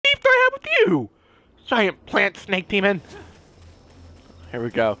you! Giant plant snake demon. Here we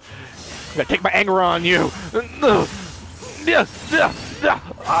go. I'm gonna take my anger on you.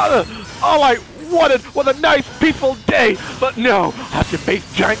 All I wanted was a nice, peaceful day, but no, I have to face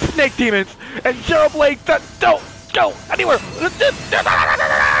giant snake demons and Zero Blades that don't go anywhere.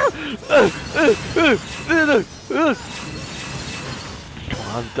 Come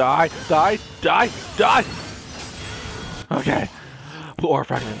on, die, die, die, die. Okay, blue ore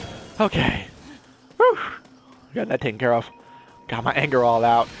fragment. Okay, whew. Got that taken care of. Got my anger all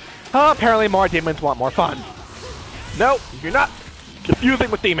out. Apparently more demons want more fun. No, you're not confusing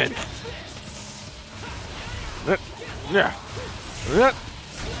with demons. Yeah.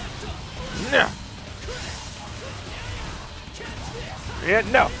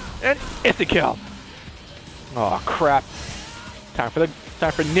 And no. And it's a kill. Oh crap. Time for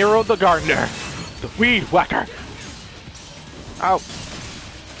Nero the Gardener. The weed whacker. Ow.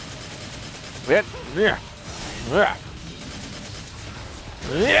 Yeah.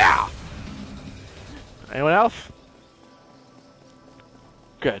 Yeah. Anyone else?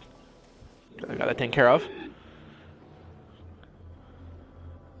 Good. I got that taken care of.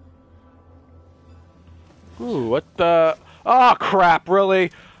 Ooh, what the? Oh crap!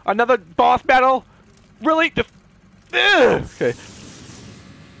 Really? Another boss battle? Really? Just. Ugh. Okay.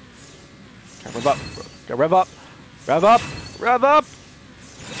 Rev up! Rev up! Rev up! Rev up!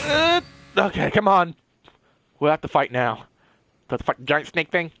 Okay, come on. We'll have to fight now. Do we have to fight the giant snake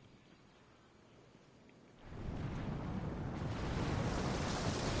thing?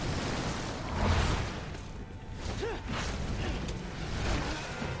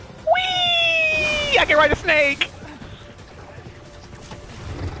 Whee! I can ride a snake!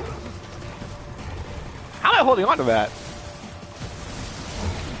 How am I holding on to that?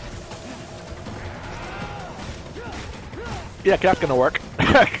 Yeah, that's gonna work.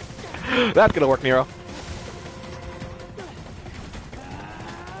 That's gonna work, Nero.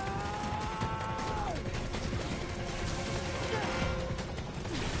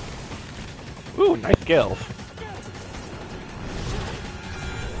 Ooh, nice skills.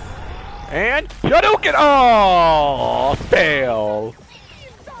 And Hadouken! Oh, fail.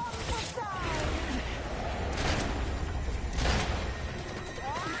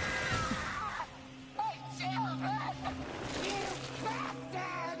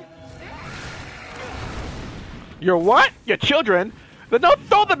 Your what? Your children? Then don't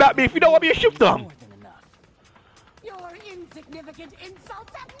throw them at me if you don't want me to shoot them! More than enough. Your insignificant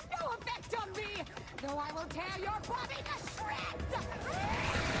insults have no effect on me, though I will tear your body to shreds!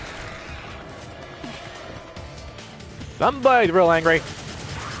 Somebody's real angry.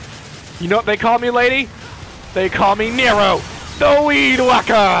 You know what they call me, lady? They call me Nero, the Weed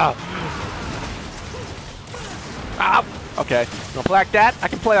Whacker! Ah, okay. You wanna play like that? I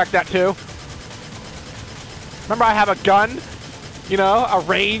can play like that too. Remember I have a gun? You know, a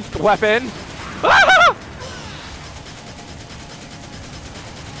ranged weapon. Ah!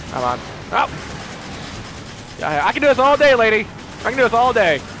 Come on. Oh. Yeah, I can do this all day, lady. I can do this all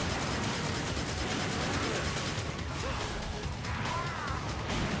day.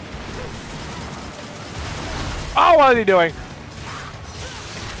 Oh, what is he doing?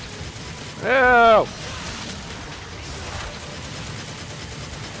 Ew.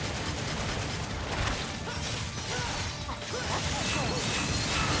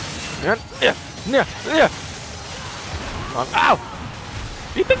 Yeah. Ow!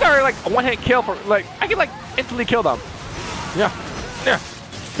 Do you think they're like a one-hit kill for like I can like instantly kill them? Yeah.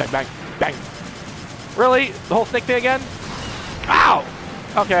 Bang, bang, bang. Really? The whole snake thing again? Ow!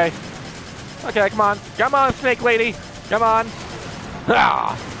 Okay. Okay, come on, snake lady, come on.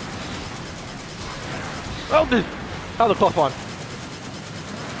 Ah! Oh, that was a close one.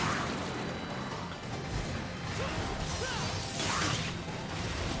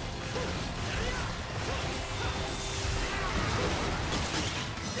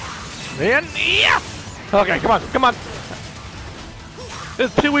 And yeah! Okay, come on. This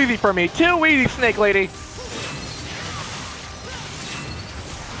is too easy for me. Too easy, snake lady.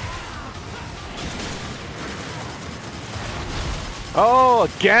 Oh,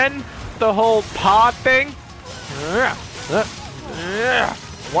 again? The whole pod thing?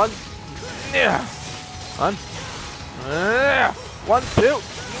 One. One, two.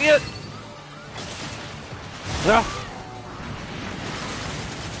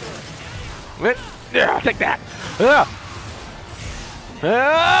 Yeah, I'll take that.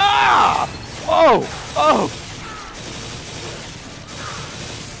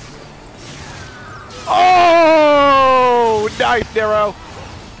 Oh, nice, Nero.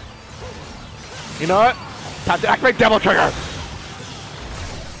 You know what? Time to activate Devil Trigger.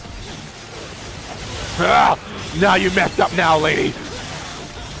 Ah, now you messed up now, lady.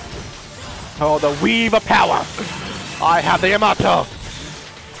 Oh, the weave of power. I have the Yamato.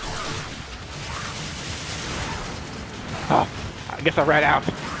 Oh, I guess I ran out.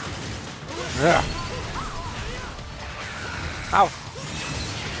 Yeah. Ow.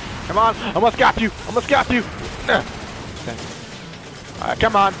 Come on, almost got you. Almost got you.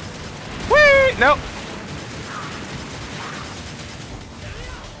 Come on. Whee! Nope.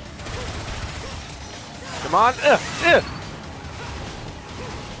 Come on.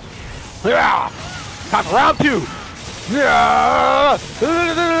 Time for round 2.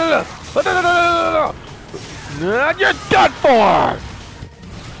 You're done for.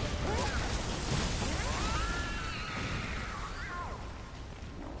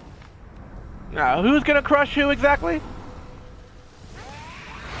 Now, who's gonna crush who exactly?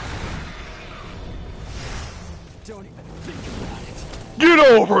 Don't even think about it. Get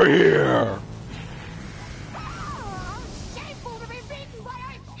over here! Oh, shameful to be beaten by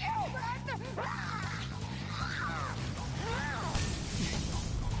a human!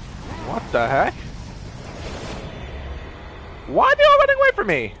 What the heck? Why are they all running away from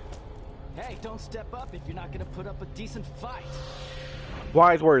me? Hey, don't step up if you're not gonna put up a decent fight.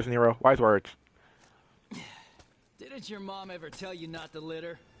 Wise words, Nero. Wise words. Didn't your mom ever tell you not to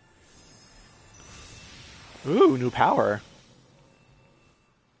litter? Ooh, new power.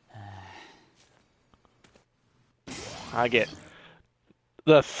 I get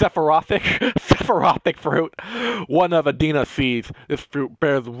the Sephirothic fruit. One of Adina's seeds. This fruit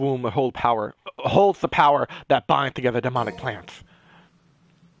bears the womb that holds the power that binds together demonic plants.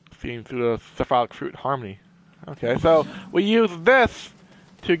 Seen through the Sephirothic fruit harmony. Okay, so we use this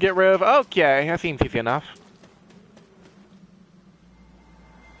to get rid of. Okay, that seems easy enough.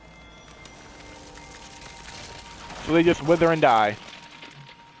 So they just wither and die.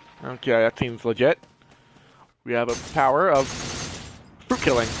 Okay, that seems legit. We have a power of fruit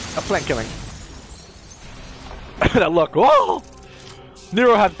killing, of plant killing. That look, whoa!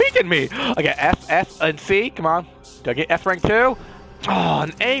 Nero has beaten me! I get S, S, and C, come on. Do I get S rank too? Oh,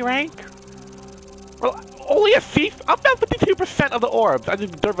 an A rank? Well, only a C? I'm down 52% of the orbs. I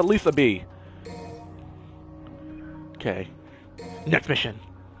deserve at least a B. Okay. Next mission.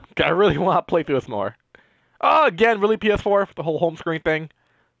 I really want to play through this more. Oh, again, really PS4? The whole home screen thing?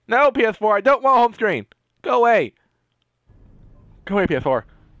 No, PS4, I don't want home screen! Go away! Go away, PS4.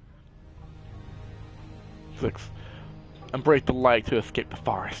 6. Embrace the light to escape the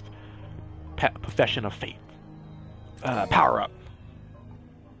forest. Profession of fate. Power up.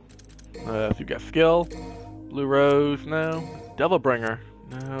 So you got skill. Blue Rose, no. Devil Bringer,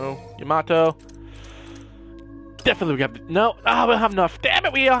 no. Yamato. Definitely we got... No, oh, we don't have enough. Damn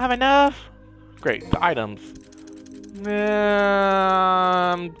it, we don't have enough! Great, the items.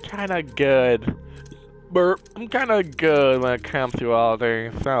 I'm kinda good. Burp. I'm kinda good when it comes to all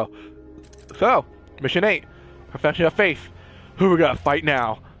things. So, mission 8. Profession of Faith. Who we gotta fight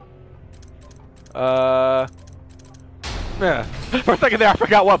now? Yeah. For a second there, I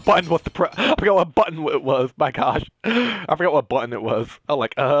forgot what button was I forgot what button it was. My gosh. I forgot what button it was. I'm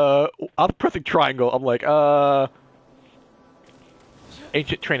like, I was pressing triangle. I'm like,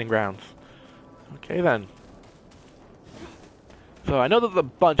 Ancient Training Grounds. Okay then. So I know there's a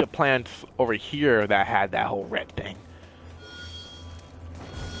bunch of plants over here that had that whole red thing.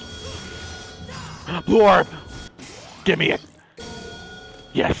 Blue Orb! Give me it!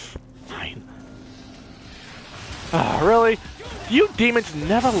 Yes! Fine. Ah, really? You demons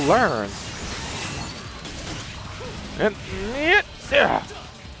never learn. And hey!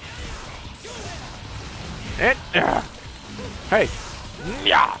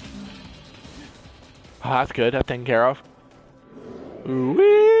 Yeah! Oh, that's good. That's taken care of.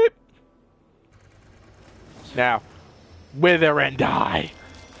 Ooh-wee. Now, wither and die.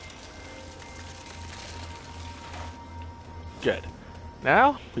 Good.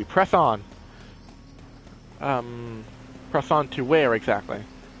 Now, we press on. Press on to where exactly?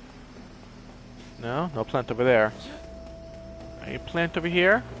 No plant over there. Any plant over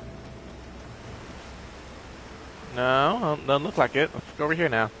here? No, doesn't look like it. Let's go over here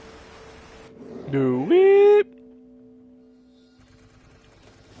now. Ooh-wee.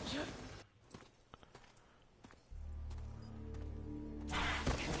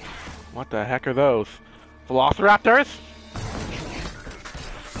 What the heck are those? Velociraptors?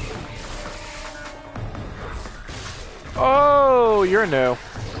 Oh, you're new.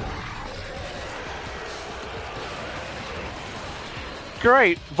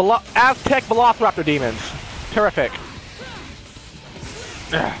 Great. Aztec Velociraptor demons. Terrific.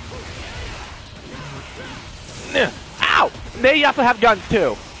 Ow! They also have guns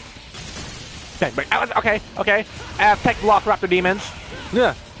too. Bang, bang. Okay, okay. Aztec Velociraptor demons.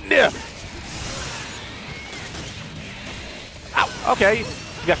 Yeah, yeah. Ow, okay.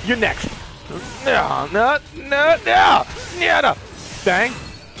 Yes, you're next. No, no, no, no, no. Bang,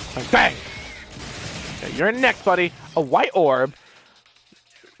 bang, bang. Okay, you're next, buddy. A white orb.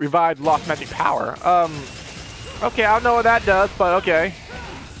 Revived lost magic power. Okay, I don't know what that does, but okay.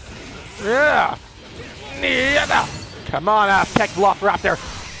 Yeah. Yeah. Come on, Aztec Velociraptor.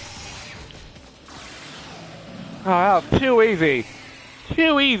 Oh, that was too easy.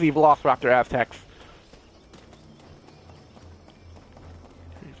 Too easy, Velociraptor Aztecs.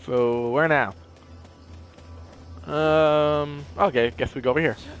 So, where now? Okay, guess we go over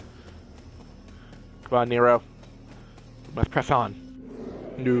here. Come on, Nero. Let's press on.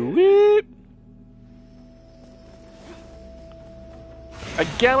 No.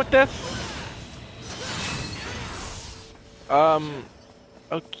 Again with this?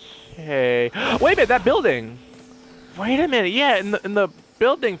 Okay. Wait a minute, that building! Wait a minute, yeah, in the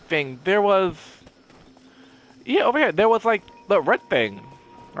building thing, there was... Yeah, over here, there was like the red thing,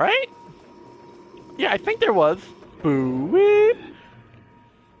 right? Yeah, I think there was. Boo-wee.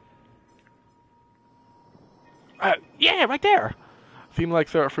 Yeah, right there! Seemed like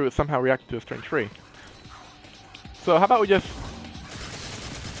Sarah Fruit somehow reacted to a strange tree. So how about we just...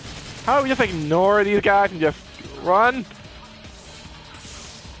 How about we just ignore these guys and just run?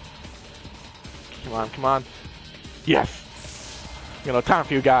 Come on, come on. Yes! You know, time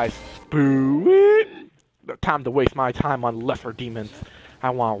for you guys. Boo! No time to waste my time on lesser demons. I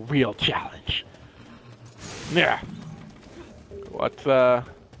want a real challenge. Yeah. What's, this?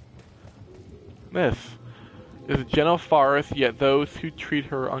 Is a gentle forest, yet those who treat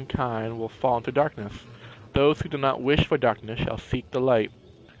her unkind will fall into darkness. Those who do not wish for darkness shall seek the light.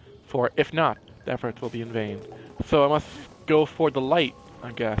 For if not, the efforts will be in vain. So I must go for the light,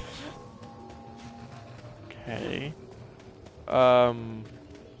 I guess. Okay. What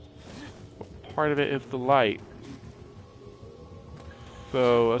part of it is the light?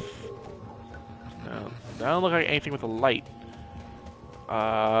 So let's... No, that don't look like anything with a light.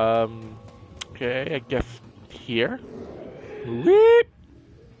 Okay, I guess here. Weep.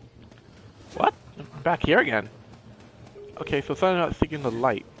 What? I'm back here again. Okay, so something about seeking the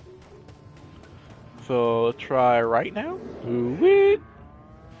light. So let's try right now. Weep.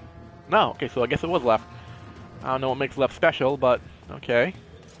 No, okay, so I guess it was left. I don't know what makes left special, but okay.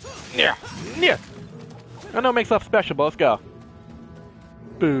 Yeah, yeah. I don't know what makes left special, but let's go.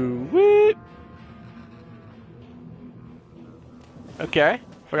 Boo wee. Okay,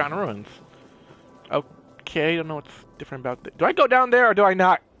 Forgotten Ruins. Okay, I don't know what's different about this. Do I go down there or do I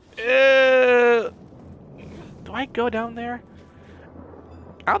not? Do I go down there?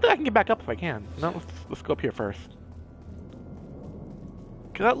 I don't think I can get back up if I can. No, let's go up here first.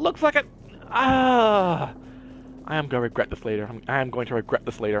 Cause that looks like a... I am gonna regret this later. I am going to regret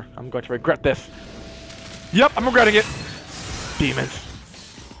this later. I'm going to regret this. Yep, I'm regretting it. Demons.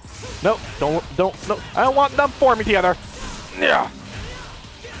 No, no. I don't want them forming together. Yeah.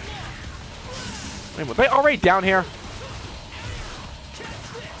 Wait, were they already down here?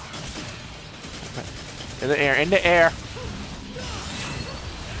 In the air, in the air.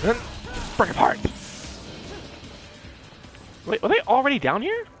 And break apart. Wait, were they already down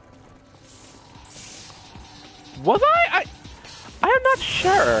here? Was I? I am not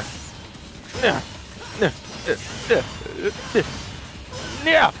sure. Yeah.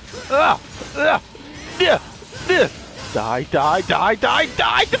 Die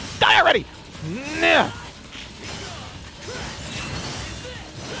already.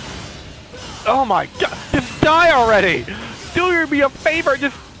 Oh my god, just die already. Do me a favor,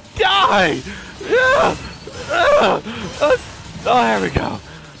 just die. Oh, there we go.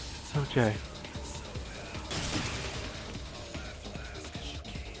 Okay.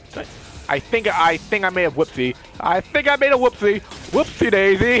 I think I made a whoopsie. I think I made a whoopsie. Whoopsie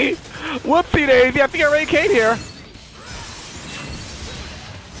daisy. Whoopsie daisy. I think I already came here.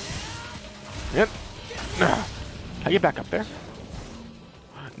 Yep. Can I get back up there?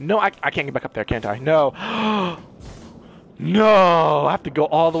 No, I can't get back up there, can't I? No. No, I have to go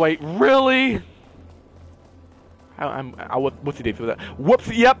all the way. Really? I whoopsie daisy with that.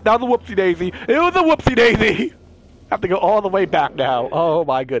 Whoopsie. Yep, that was a whoopsie daisy. It was a whoopsie daisy. I have to go all the way back now. Oh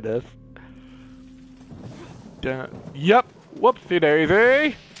my goodness. Yep, whoopsie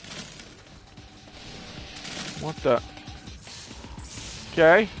daisy. What the?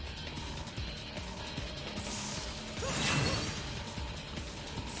 Okay.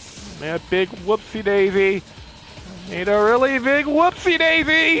 Made a big whoopsie daisy. Made a really big whoopsie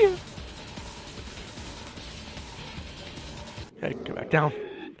daisy. Okay, go back down.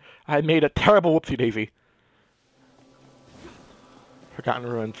 I made a terrible whoopsie daisy. Forgotten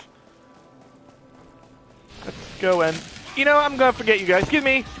Ruins. Let's go and... You know, I'm gonna forget you guys. Excuse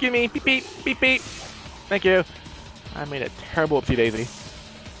me, beep beep, beep beep. Thank you. I made a terrible whoopsie daisy.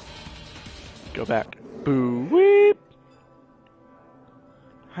 Go back. Boo weep.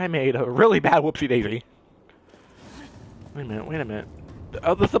 I made a really bad whoopsie daisy. Wait a minute.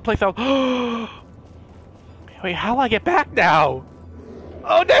 Oh, this is the place I was... Wait, how do I get back now?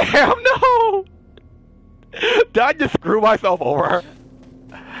 Oh, damn, no! Did I just screw myself over?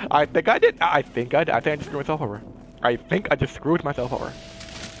 I think I did. I think I just screwed myself over. I think I just screwed myself over.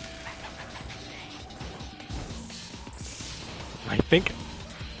 I think...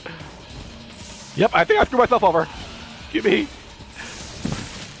 Yep, I think I screwed myself over. Give me.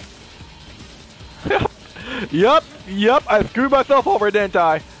 Yep, I screwed myself over, didn't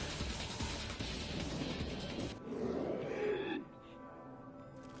I?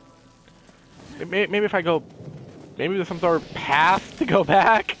 Maybe if I go... Maybe there's some sort of path to go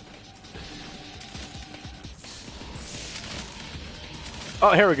back?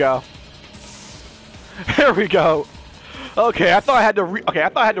 Oh, here we go. Here we go. Okay, I thought I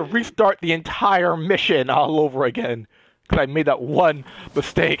had to restart the entire mission all over again because I made that one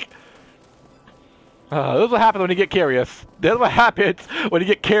mistake. This is what happens when you get curious. This is what happens when you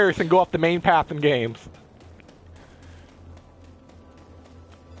get curious and go off the main path in games.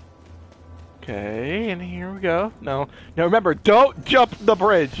 Okay, and here we go. No, remember, don't jump the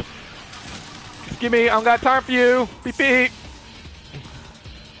bridge. Just give me, I don't got time for you. Beep beep.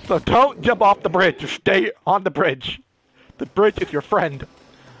 So don't jump off the bridge. Just stay on the bridge. The bridge is your friend.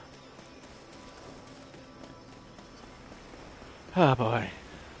 Oh boy.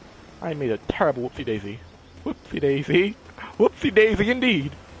 I made a terrible whoopsie daisy. Whoopsie daisy. Whoopsie daisy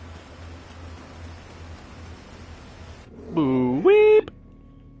indeed. Boo weep.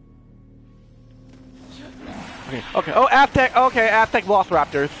 Okay. Oh, Aztec. Okay, Aztec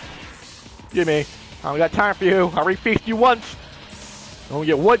Velociraptors. Give me. I don't got time for you. I already feasted you once. You only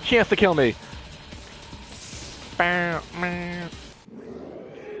get one chance to kill me.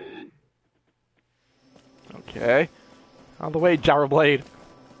 Okay. Out of the way, Gyroblade.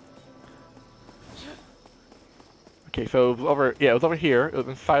 Okay, so it was over. Yeah, it was over here. It was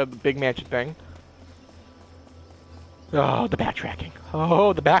inside of the big mansion thing. Oh, the backtracking.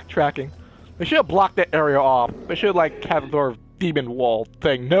 Oh, the backtracking. They should have blocked that area off. They should like have a sort of demon wall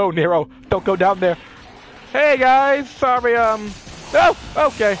thing. No, Nero, don't go down there. Hey guys, sorry. Oh,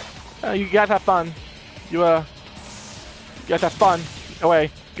 okay. You guys have fun. You guys have fun. Away,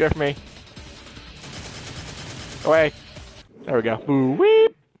 get from me. Away. There we go. Boo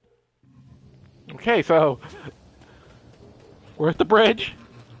weep. Okay, so where's the bridge?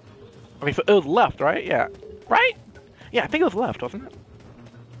 Okay, so it was left, right? Yeah. Right? Yeah, I think it was left, wasn't it?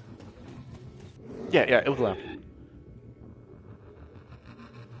 Yeah, it was left.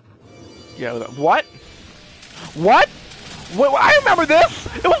 Yeah, it was left. What? What? Wait, I remember this!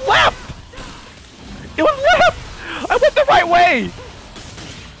 It was left! It was left! I went the right way!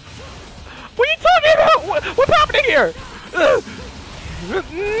 What are you talking about? What's happening here?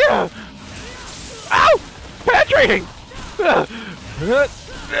 Ow! Penetrating!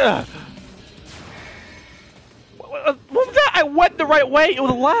 What was that? I went the right way. It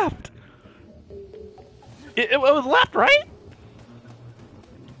was left. It was left, right?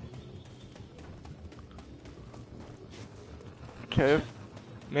 Okay.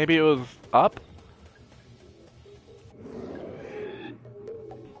 Maybe it was up?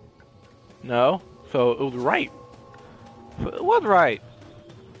 No. So it was right. So it was right.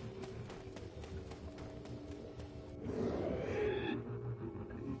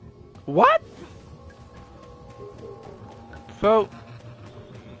 What? So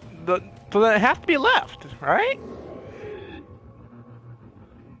then it has to be left, right?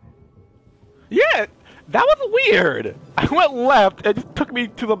 Yeah, that was weird. I went left, it just took me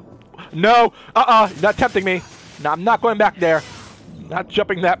to the... No, you're not tempting me. No, I'm not going back there. Not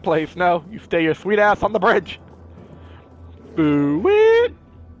jumping that place, no. You stay your sweet ass on the bridge. Boo-wee.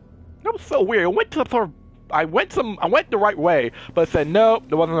 That was so weird. I went to the sort of... I went the right way, but it said, nope,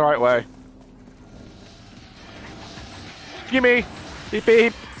 it wasn't the right way. Gimme! Beep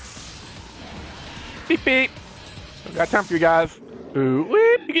beep! Beep beep! I've got time for you guys. Ooh,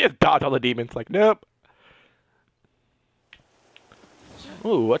 weep. You can just dodge all the demons. Like, nope.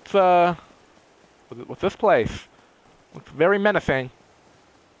 Ooh, what's this place? Looks very menacing.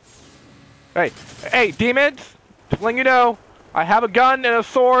 Hey, demons! Just letting you know, I have a gun and a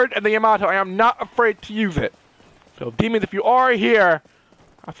sword and the Yamato. I am not afraid to use it. So, demons, if you are here,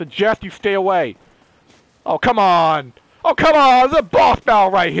 I suggest you stay away. Oh, come on! Oh, come on! There's a boss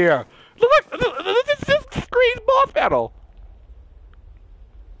battle right here! Look, this screams boss battle!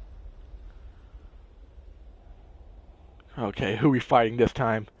 Okay, who are we fighting this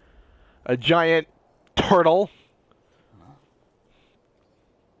time? A giant turtle?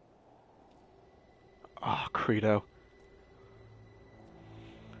 Oh, Credo.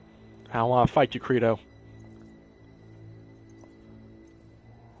 I don't want to fight you, Credo.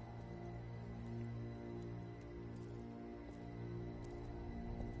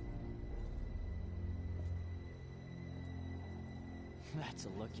 That's a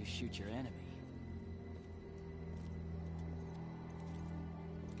look you shoot your enemy.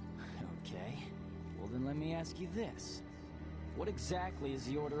 Okay. Well, then let me ask you this. What exactly is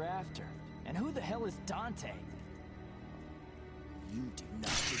the Order after? And who the hell is Dante? You do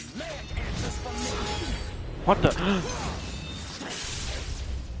not demand answers from me! What the?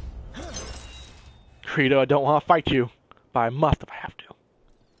 Credo, I don't want to fight you, but I must if I have to.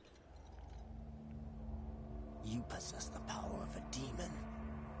 You possess the power of a demon.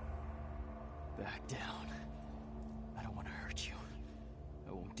 Back down. I don't want to hurt you.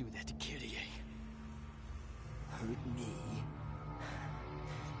 I won't do that to Kitty. Hurt me?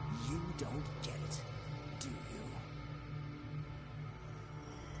 You don't get it, do you?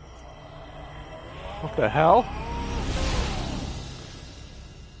 What the hell?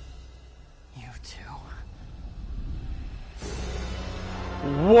 You too.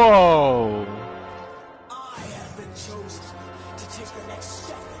 Whoa! I have been chosen to take the next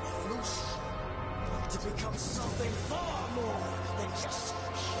step in evolution, to become something far more than just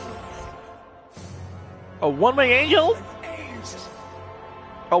human. A one-wing angel? An angel.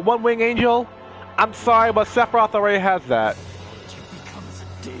 A one-wing angel? I'm sorry, but Sephiroth already has that. You become as a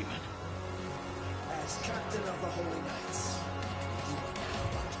demon. As captain of the Holy Knights, you will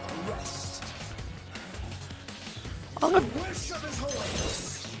but rest. I'm gonna... Wish of His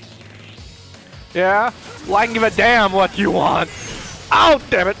Holiness. Yeah? Well, I can give a damn what you want. Oh,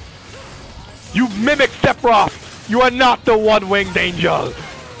 damn it! You mimic Sephiroth! You are not the one-winged angel!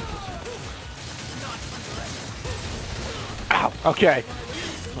 Ow, okay.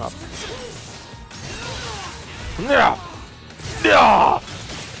 Up. Yeah. Yeah.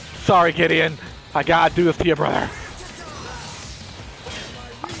 Sorry, Gideon. I gotta do this to your brother.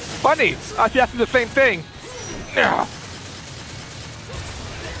 Funny, I should have to do the same thing. Yeah.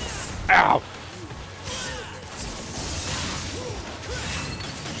 Ow.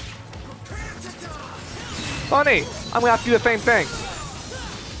 Funny, I'm gonna have to do the same thing.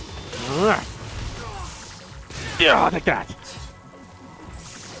 Yeah, I'll take that.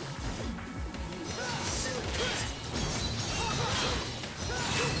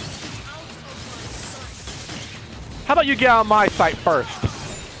 How about you get out of my sight first?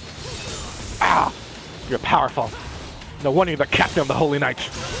 Ah, you're powerful. No wonder you're the captain of the Holy Knights.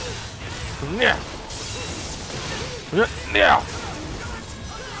 Yeah. Yeah.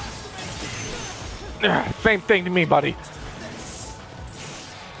 Yeah. Same thing to me, buddy.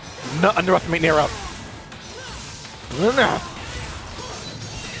 Do not underestimate Nero. Yeah.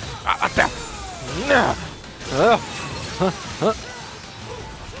 Yeah.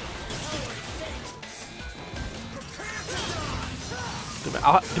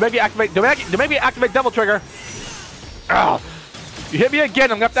 Do maybe activate double trigger. Oh, you hit me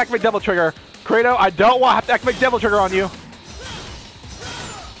again, I'm gonna have to activate double trigger. Credo, I don't want to have to activate double trigger on you.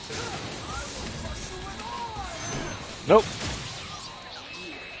 Nope.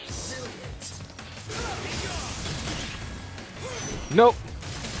 Nope.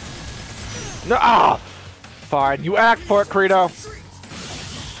 No. Ah. Fine. You act for it, Credo.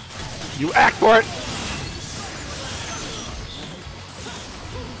 You act for it.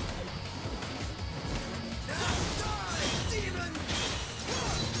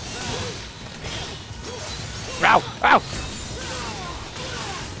 Ow! Ow!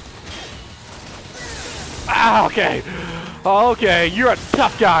 Ah, okay. Okay, you're a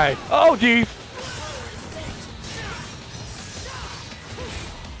tough guy. Oh, geez.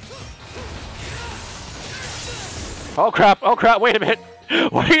 Oh, crap. Oh, crap. Wait a minute.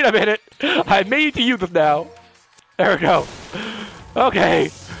 Wait a minute. I made to use this now. There we go.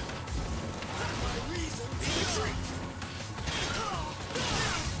 Okay.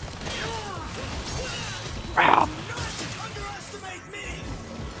 Ow.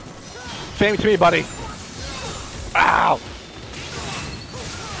 Same to me, buddy. Ow!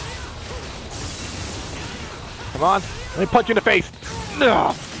 Come on. Let me punch you in the face.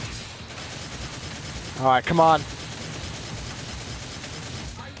 Ugh. All right, come on.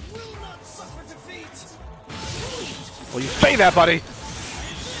 Well, you say that, buddy.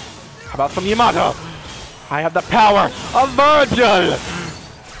 How about some Yamato? I have the power of Vergil!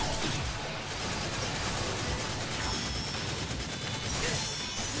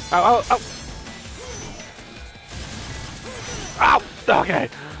 Ow, ow, ow! Ow! Okay.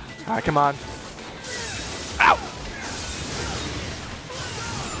 Alright, come on. Ow!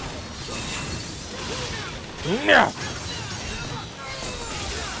 Yeah.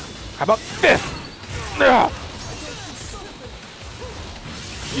 How about this? Yeah.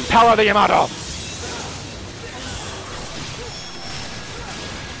 You power the Yamato!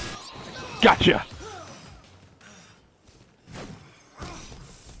 Gotcha!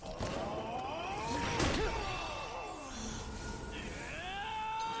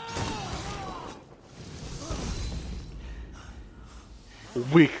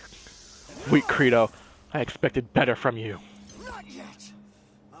 Weak Credo. I expected better from you. Not yet.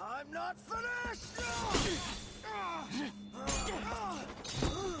 I'm not finished.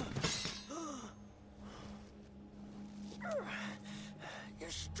 Your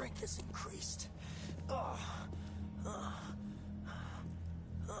strength is increased.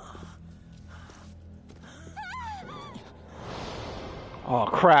 Oh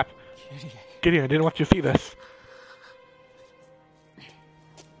crap. Gideon, I didn't want you to see this.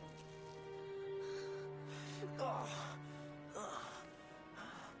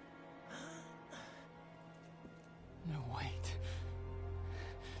 No, wait.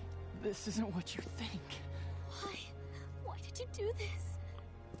 This isn't what you think. Why? Why did you do this?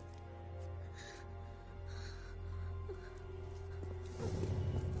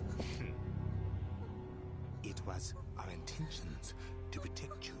 It was our intentions to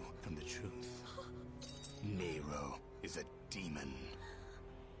protect you from the truth. Nero is a demon.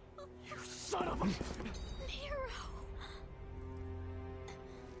 You son of a... Nero!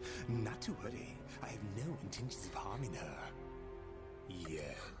 Not to worry, I have no intentions of harming her.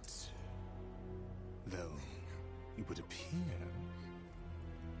 Yet. Though, it would appear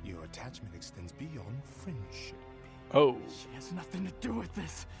your attachment extends beyond friendship. Oh. She has nothing to do with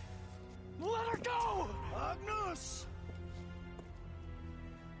this. Let her go! Agnes!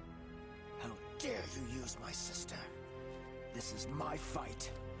 How dare you use my sister? This is my fight,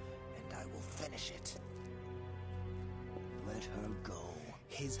 and I will finish it. Let her go.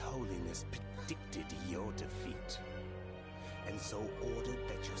 His Holiness predicted your defeat, and so ordered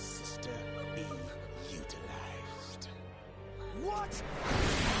that your sister be utilized. What?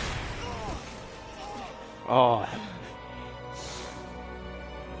 Oh.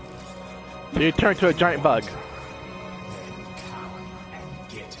 So you turn to a giant bug. Then come and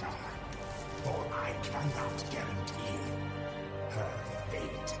get her, for I cannot guarantee her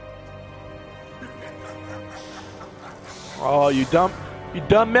fate. Oh, you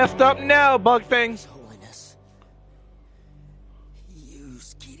done messed up now, bug thing. His Holiness.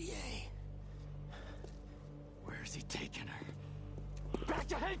 Use Kyrie. Where is he taking her? Back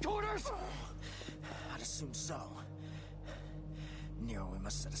to headquarters? I'd assume so. Nero, we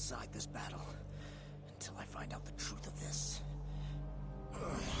must set aside this battle until I find out the truth of this.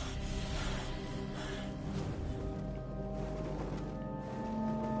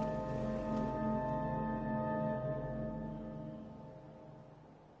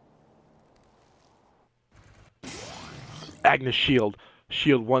 Agnes Shield.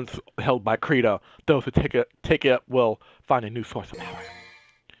 Shield once held by Credo. Those who take it will find a new source of power.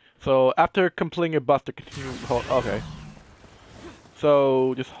 So after completing a buster, continue to hold. Okay.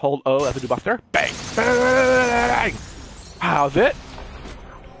 So just hold O as a new buster. Bang! Bang! How's it?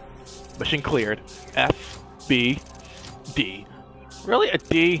 Mission cleared. F, B, D. Really a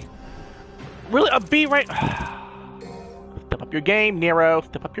D? Really a B right? Step up your game, Nero.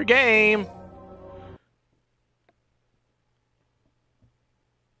 Step up your game.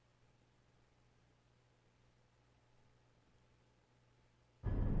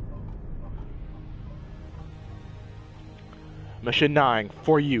 Mission 9,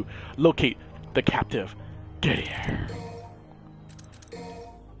 for you. Locate the captive. Get here.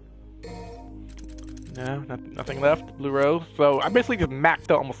 No, nothing left. Blue Rose. So I basically just maxed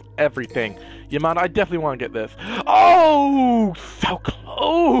out almost everything. Yamato, I definitely want to get this. Oh, so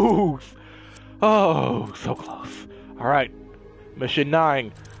close. Oh, so close. All right. Mission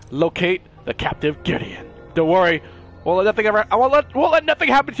 9, locate the captive Gideon. Don't worry. We'll let nothing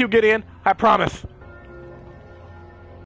happen to you, Gideon. I promise.